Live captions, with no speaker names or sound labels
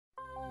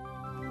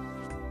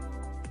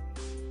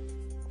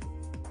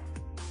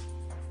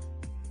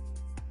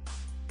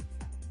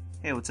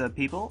Hey, what's up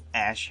people?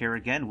 Ash here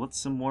again with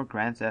some more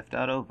Grand Theft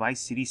Auto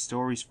Vice City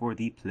stories for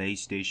the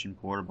PlayStation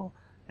Portable.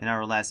 In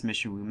our last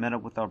mission we met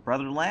up with our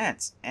brother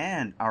Lance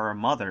and our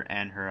mother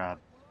and her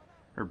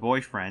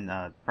boyfriend,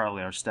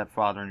 probably our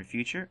stepfather in the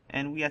future,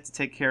 and we had to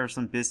take care of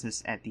some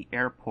business at the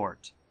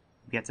airport.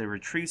 We had to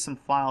retrieve some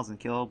files and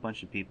kill a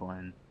bunch of people,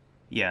 and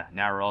yeah,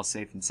 now we're all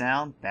safe and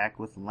sound, back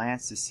with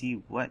Lance to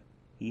see what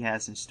he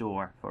has in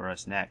store for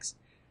us next.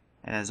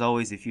 And as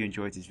always, if you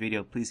enjoyed this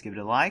video, please give it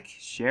a like,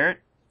 share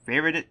it,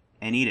 favorite it,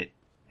 and eat it.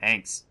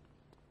 Thanks.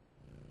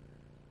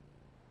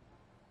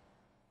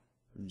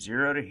 From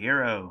zero to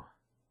hero.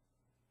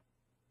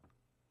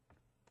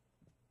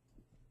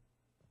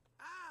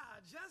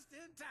 Just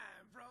in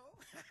time, bro.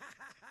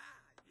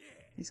 Yeah.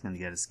 He's gonna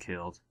get us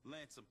killed.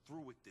 Lance, I'm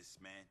through with this,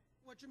 man.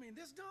 What you mean,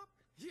 this dump?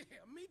 Yeah,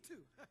 me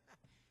too.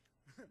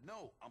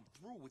 No, I'm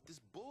through with this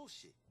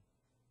bullshit.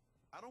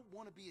 I don't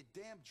want to be a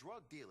damn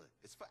drug dealer.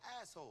 It's for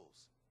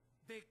assholes.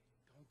 Vic,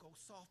 don't go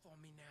soft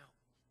on me now.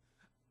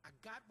 I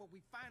got what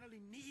we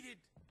finally needed.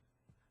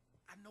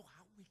 I know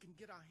how we can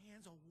get our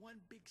hands on one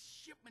big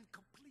shipment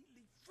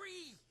completely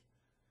free.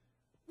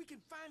 We can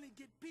finally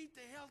get Pete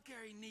the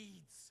healthcare he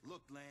needs.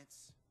 Look,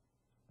 Lance,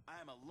 I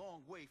am a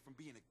long way from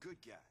being a good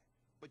guy,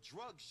 but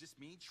drugs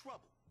just mean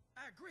trouble.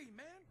 I agree,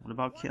 man. What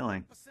about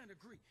killing? 100%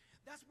 agree.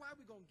 That's why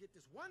we're gonna get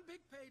this one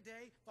big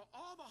payday for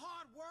all the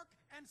hard work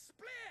and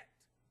split.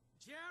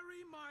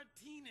 Jerry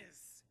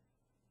Martinez.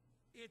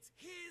 It's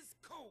his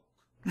coke.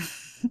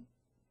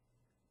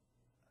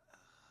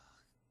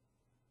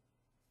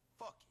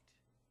 Fuck it.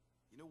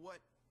 You know what?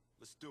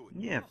 Let's do it.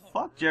 Yeah,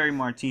 fuck Jerry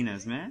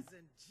Martinez, man. Ladies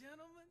and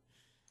gentlemen,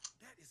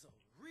 that is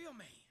a real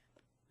man.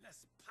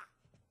 Let's pop.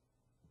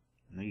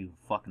 I know you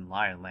fucking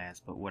liar, Lance,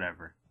 but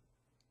whatever.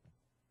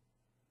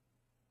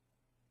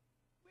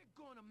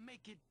 We're gonna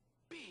make it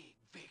big,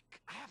 Vic.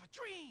 I have a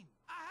dream.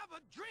 I have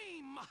a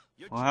dream.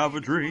 I have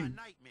a dream. Is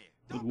my nightmare.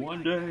 But Don't be one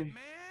like day. that,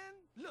 man.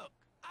 Look,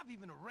 I've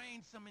even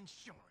arranged some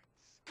insurance.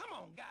 Come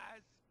on,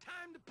 guys.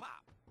 Time to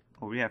pop.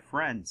 Oh, we have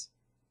friends.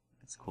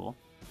 That's cool.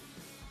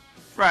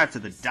 Right to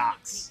the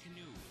docks.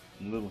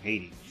 Little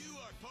Haiti. You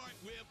are part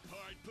whip,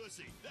 part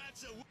pussy.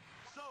 That's a...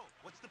 So,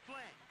 what's the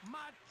plan?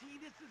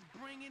 Martinez is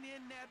bringing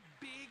in that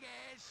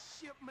big-ass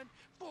shipment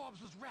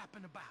Forbes was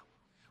rapping about.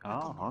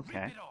 Oh, We're gonna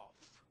okay. rip it off.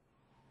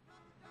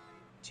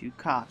 Two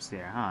cops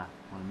there, huh?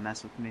 Wanna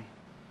mess with me?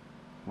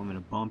 Want me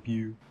to bump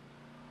you?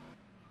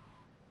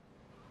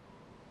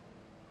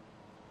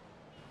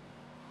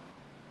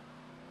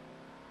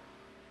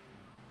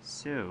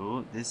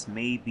 So, this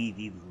may be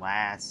the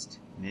last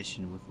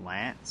mission with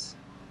Lance.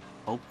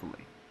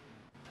 Hopefully.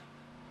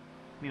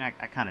 I mean, I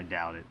kind of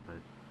doubt it, but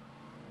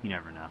you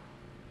never know.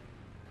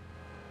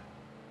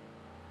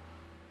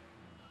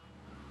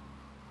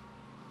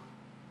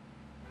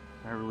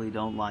 I really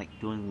don't like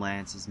doing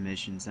Lance's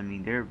missions. I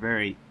mean, they're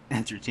very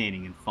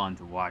entertaining and fun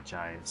to watch,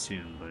 I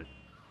assume, but...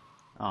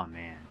 oh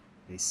man,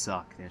 they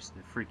suck. They're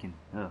freaking...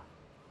 ugh.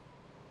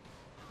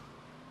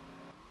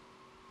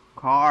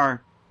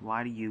 Car!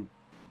 Why do you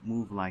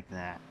move like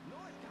that?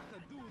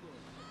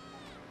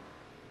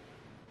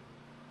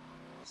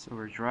 So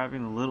we're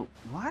driving a little...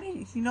 why do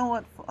you know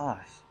what?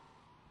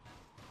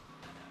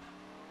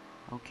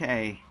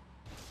 Okay.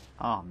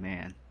 Oh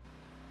man.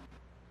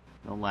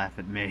 Don't laugh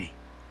at me.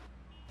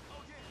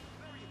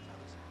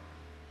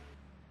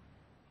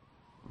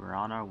 We're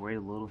on our way to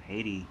Little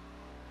Haiti.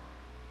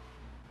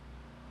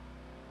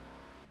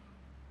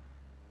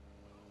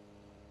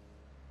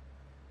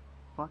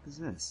 What the fuck is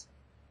this?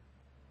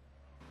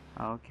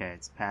 Okay,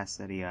 it's past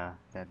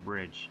that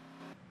bridge.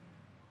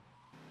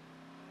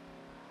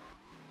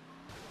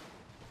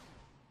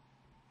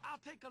 I'll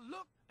take a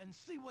look and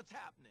see what's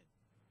happening.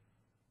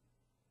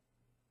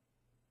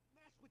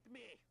 Mess with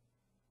me.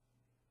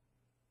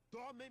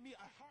 Don't make me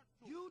a heart.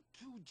 You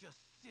two just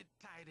sit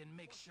tight and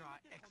make sure our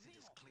exit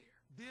is clear.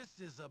 This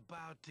is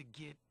about to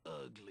get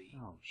ugly.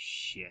 Oh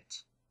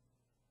shit.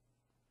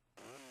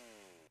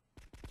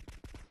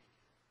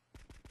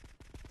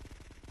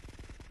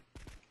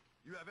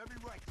 You have every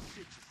right to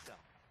shit yourself.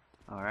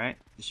 Alright,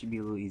 this should be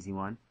a little easy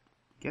one.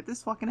 Get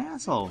this fucking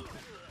asshole.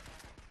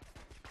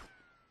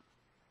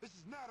 This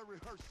is not a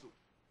rehearsal.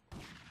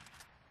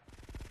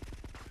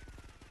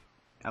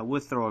 I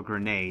would throw a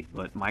grenade,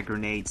 but my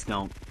grenades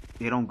don't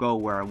go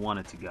where I want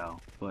it to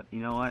go. But you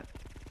know what?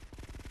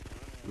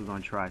 We're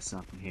gonna try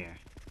something here.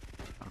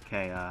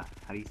 Okay, how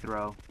do you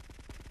throw?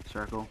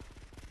 Circle?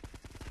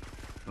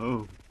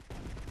 Oh.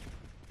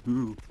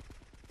 Ooh.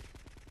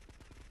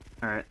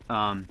 Alright,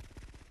 one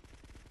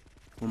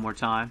more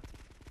time.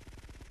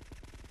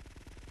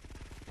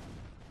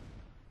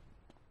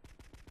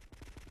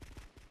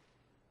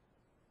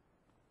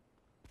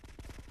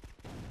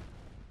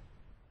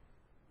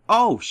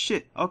 Oh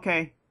shit,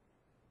 okay.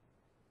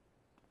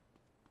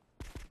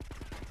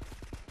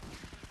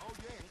 Oh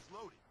yeah, it's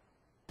loaded.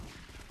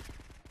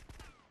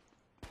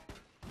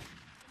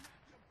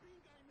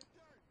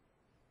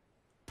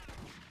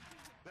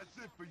 That's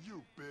it for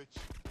you, bitch.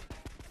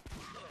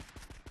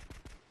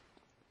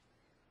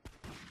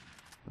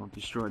 Don't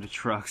destroy the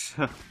trucks.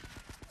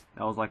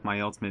 That was like my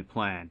ultimate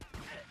plan.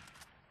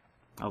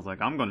 I was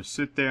like, I'm gonna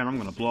sit there and I'm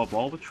gonna blow up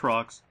all the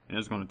trucks and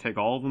it's gonna take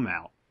all of them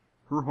out.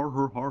 Har har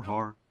har har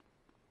har.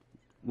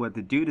 What,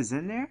 the dude is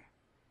in there?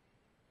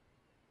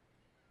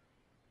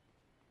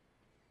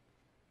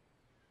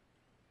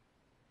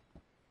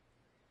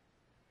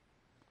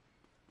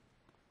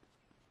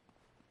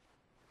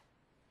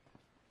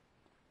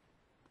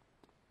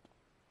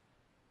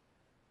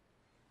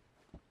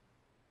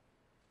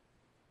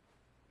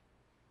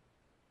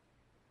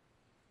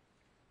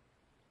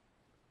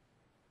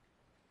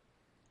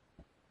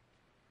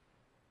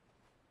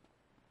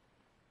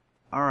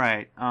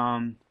 Alright,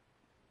 oh,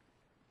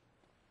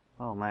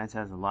 Lance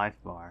has a life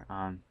bar.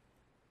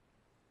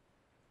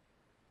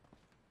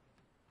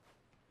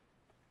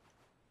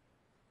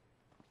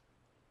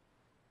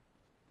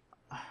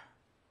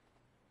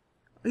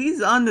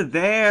 He's under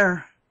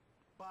there.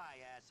 Bye,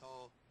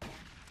 asshole.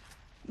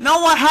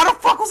 No, what? How the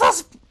fuck was I?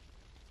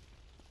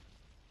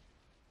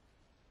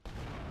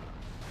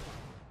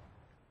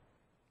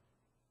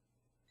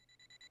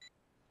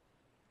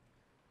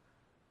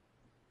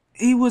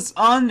 He was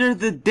under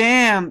the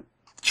damn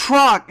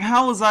truck.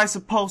 How was I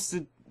supposed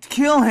to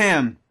kill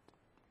him?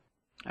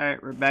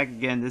 Alright, we're back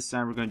again. This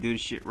time we're gonna do the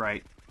shit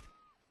right.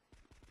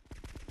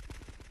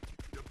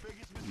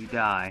 You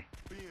die.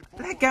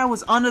 That guy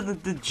was under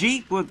the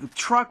Jeep with the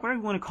truck, whatever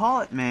you want to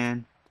call it,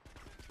 man.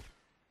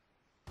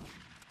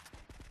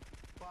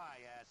 Bye,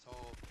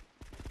 asshole.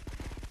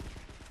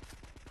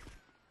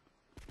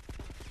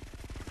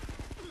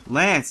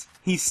 Lance,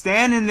 he's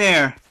standing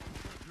there.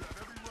 You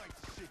have every right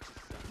to shit yourself.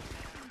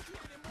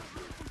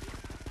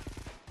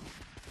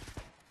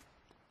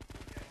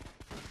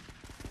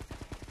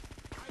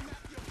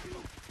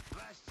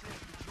 Last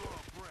chance to draw a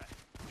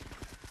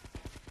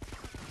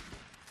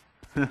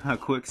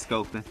breath. Quick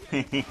scoping.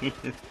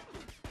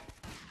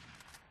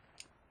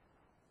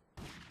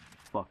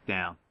 Fuck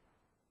down.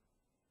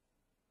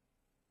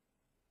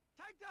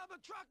 Take the other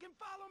truck and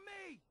follow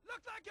me.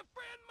 Looks like your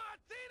friend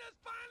Martinez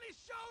finally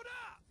showed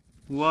up.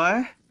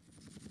 What?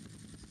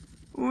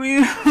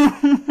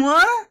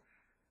 What?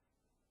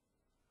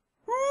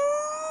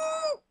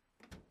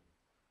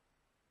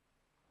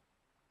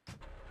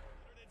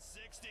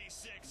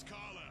 166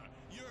 caller.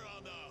 You're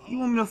on the You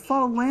want me to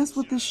follow Lance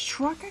with this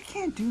truck? I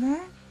can't do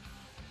that.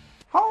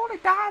 Holy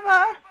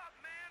diver!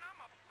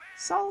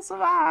 Soul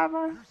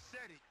survivor! You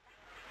said it.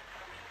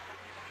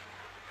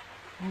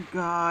 Oh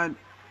god.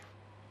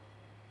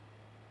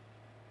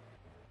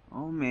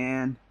 Oh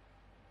man.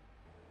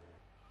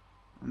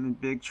 I'm in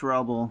big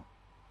trouble.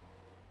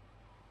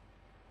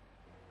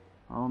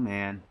 Oh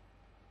man.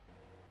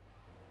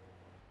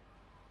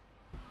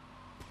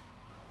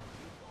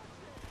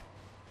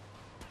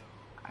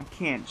 I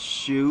can't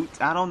shoot.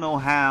 I don't know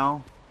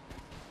how.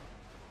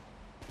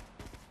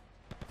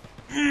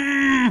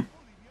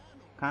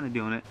 Kind of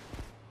doing it.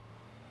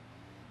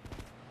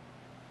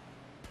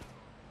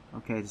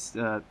 Okay, just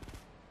I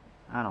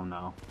don't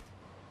know.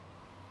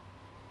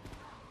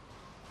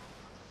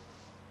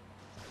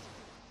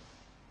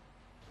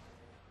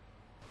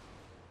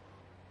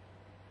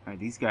 Alright,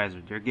 these guys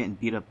they're getting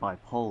beat up by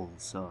poles,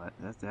 so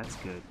that's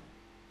good.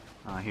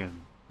 Oh, I hear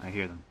them. I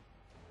hear them.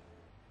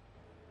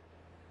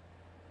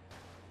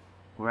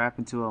 What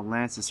happened to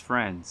Lance's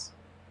friends?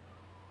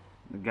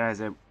 The guys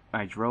that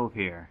I drove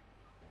here.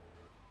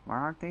 Why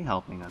aren't they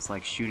helping us,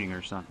 like shooting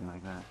or something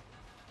like that?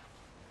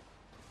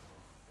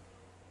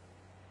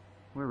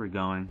 Where are we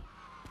going?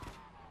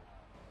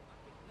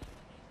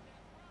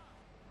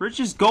 We're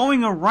just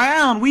going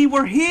around! We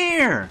were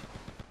here!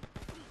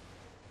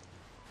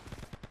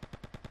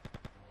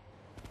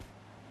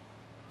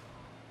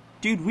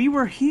 Dude, we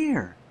were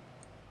here!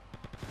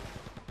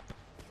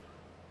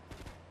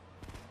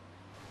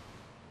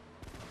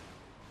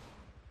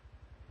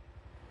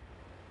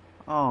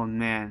 Oh,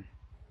 man.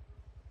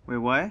 Wait,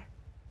 what?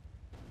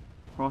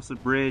 Cross the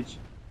bridge.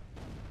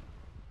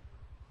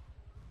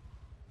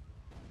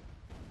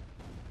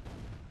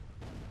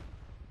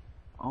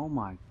 Oh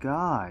my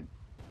god.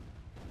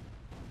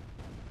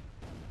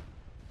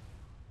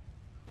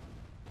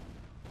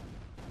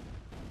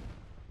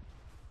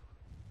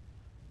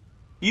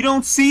 You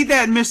don't see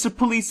that, Mr.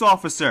 Police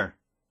Officer.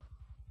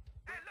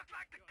 Hey, look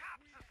like the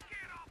cops are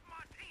scared off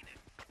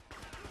Martinez.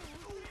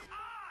 Oh,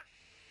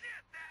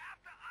 shit, they're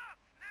after us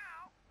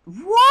now.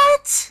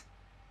 What?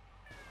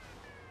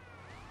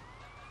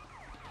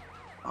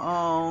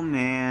 Oh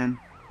man.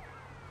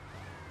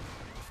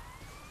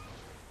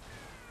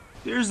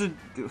 There's a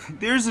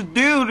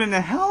dude in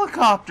a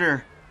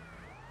helicopter.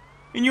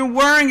 And you're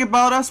worrying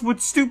about us with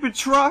stupid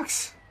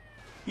trucks.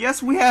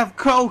 Yes, we have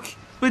coke,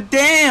 but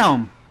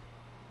damn.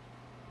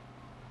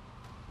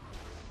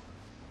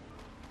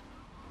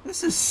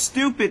 This is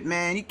stupid,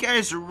 man. You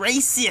guys are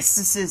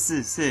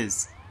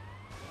racist.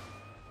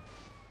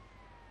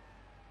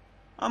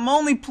 I'm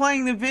only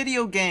playing the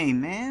video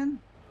game, man.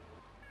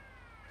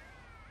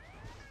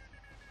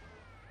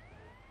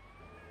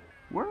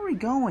 Where are we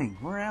going?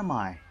 Where am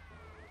I?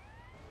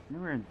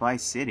 We're in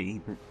Vice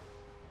City, but...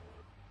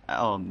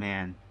 Oh,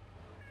 man.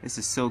 This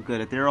is so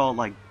good. They're all,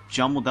 like,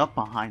 jumbled up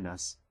behind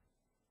us.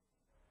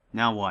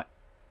 Now what?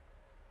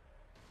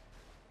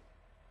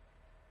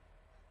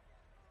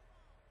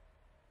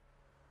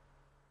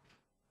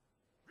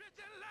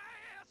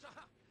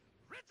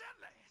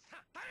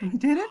 We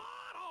did it?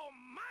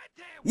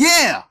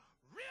 Yeah!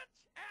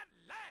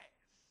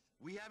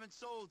 We haven't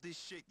sold this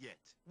shit yet.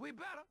 We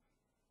better.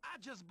 I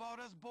just bought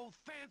us both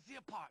fancy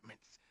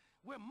apartments.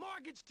 We're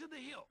mortgaged to the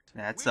hilt.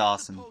 That's We're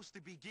awesome. supposed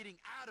to be getting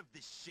out of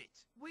this shit.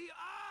 We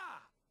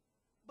are.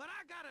 But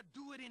I gotta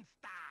do it in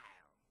style.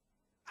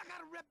 I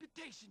got a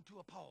reputation to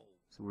uphold.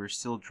 So we're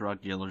still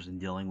drug dealers and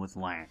dealing with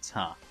Lance,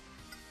 huh?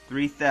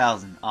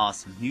 3,000.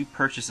 Awesome. New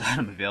purchase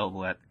item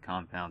available at the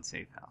compound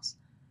safe house.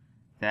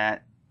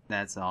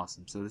 That's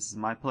awesome. So this is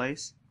my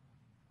place.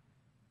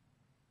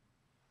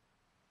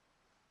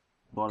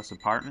 Bought us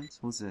apartments.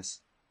 What's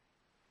this?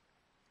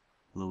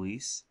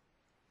 Luis?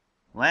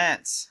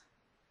 Lance!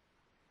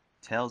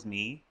 Tells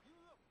me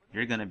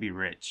you're gonna be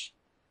rich.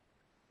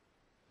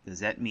 Does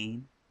that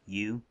mean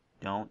you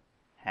don't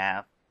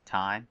have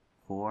time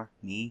for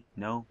me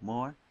no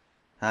more?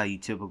 Ah, you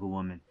typical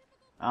woman.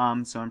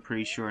 So I'm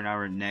pretty sure in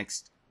our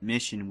next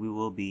mission we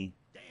will be...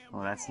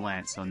 Oh, that's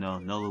Lance, so no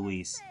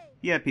Luis.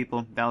 Yeah,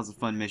 people, that was a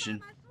fun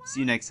mission.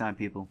 See you next time,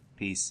 people.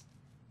 Peace.